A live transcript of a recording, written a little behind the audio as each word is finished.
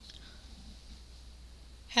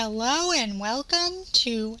Hello and welcome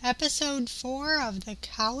to episode 4 of the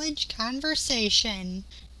College Conversation.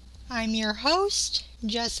 I'm your host,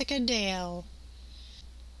 Jessica Dale.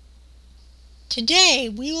 Today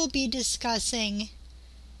we will be discussing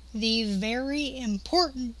the very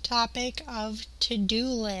important topic of to-do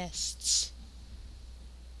lists.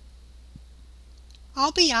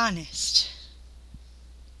 I'll be honest,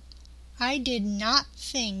 I did not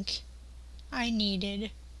think I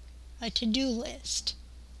needed a to-do list.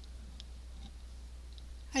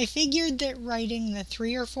 I figured that writing the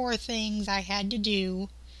 3 or 4 things I had to do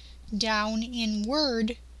down in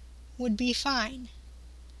Word would be fine.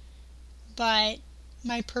 But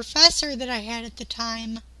my professor that I had at the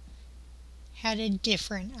time had a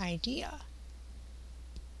different idea.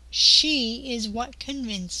 She is what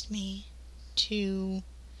convinced me to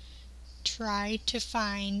try to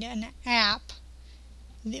find an app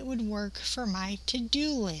that would work for my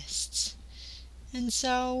to-do lists. And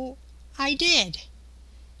so I did.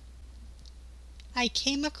 I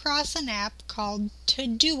came across an app called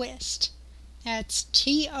Todoist. That's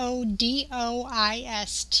Todoist.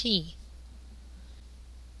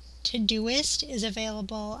 Todoist is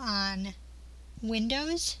available on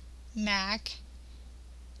Windows, Mac,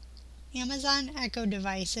 Amazon Echo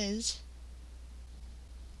devices,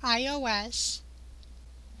 iOS,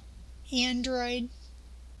 Android,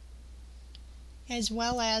 as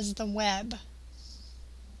well as the web.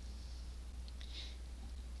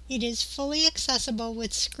 It is fully accessible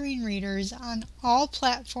with screen readers on all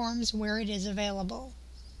platforms where it is available.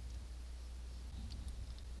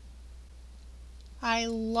 I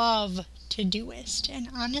love Todoist, and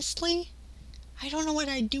honestly, I don't know what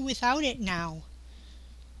I'd do without it now.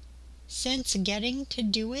 Since getting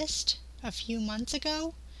Todoist a few months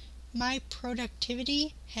ago, my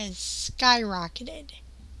productivity has skyrocketed.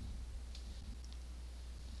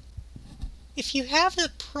 If you have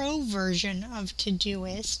the Pro version of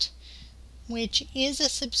Todoist, which is a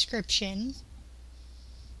subscription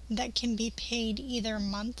that can be paid either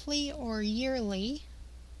monthly or yearly,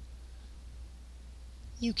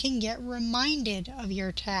 you can get reminded of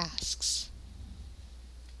your tasks.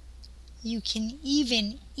 You can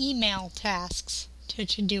even email tasks to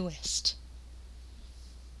Todoist.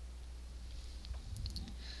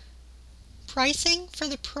 Pricing for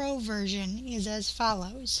the Pro version is as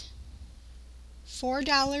follows: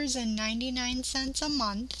 $4.99 a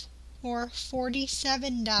month or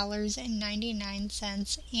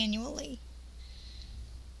 $47.99 annually.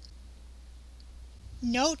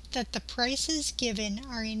 Note that the prices given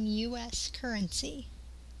are in U.S. currency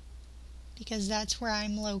because that's where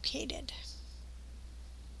I'm located.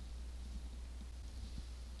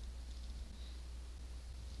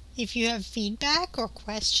 If you have feedback or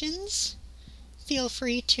questions, feel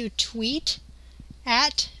free to tweet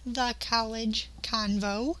at the College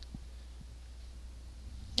Convo.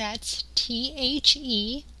 That's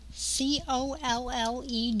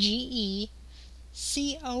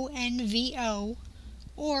TheCollegeConvo,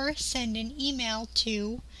 or send an email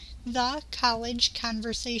to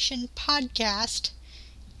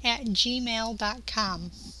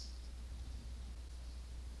thecollegeconversationpodcast@gmail.com.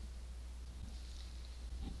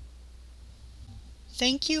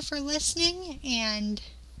 Thank you for listening, and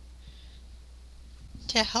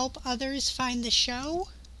to help others find the show,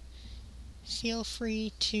 feel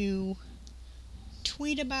free to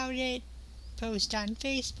tweet about it, post on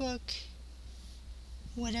Facebook,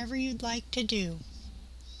 whatever you'd like to do.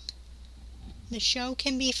 The show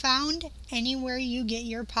can be found anywhere you get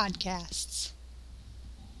your podcasts.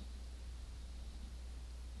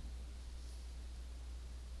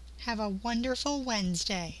 Have a wonderful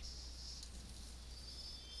Wednesday.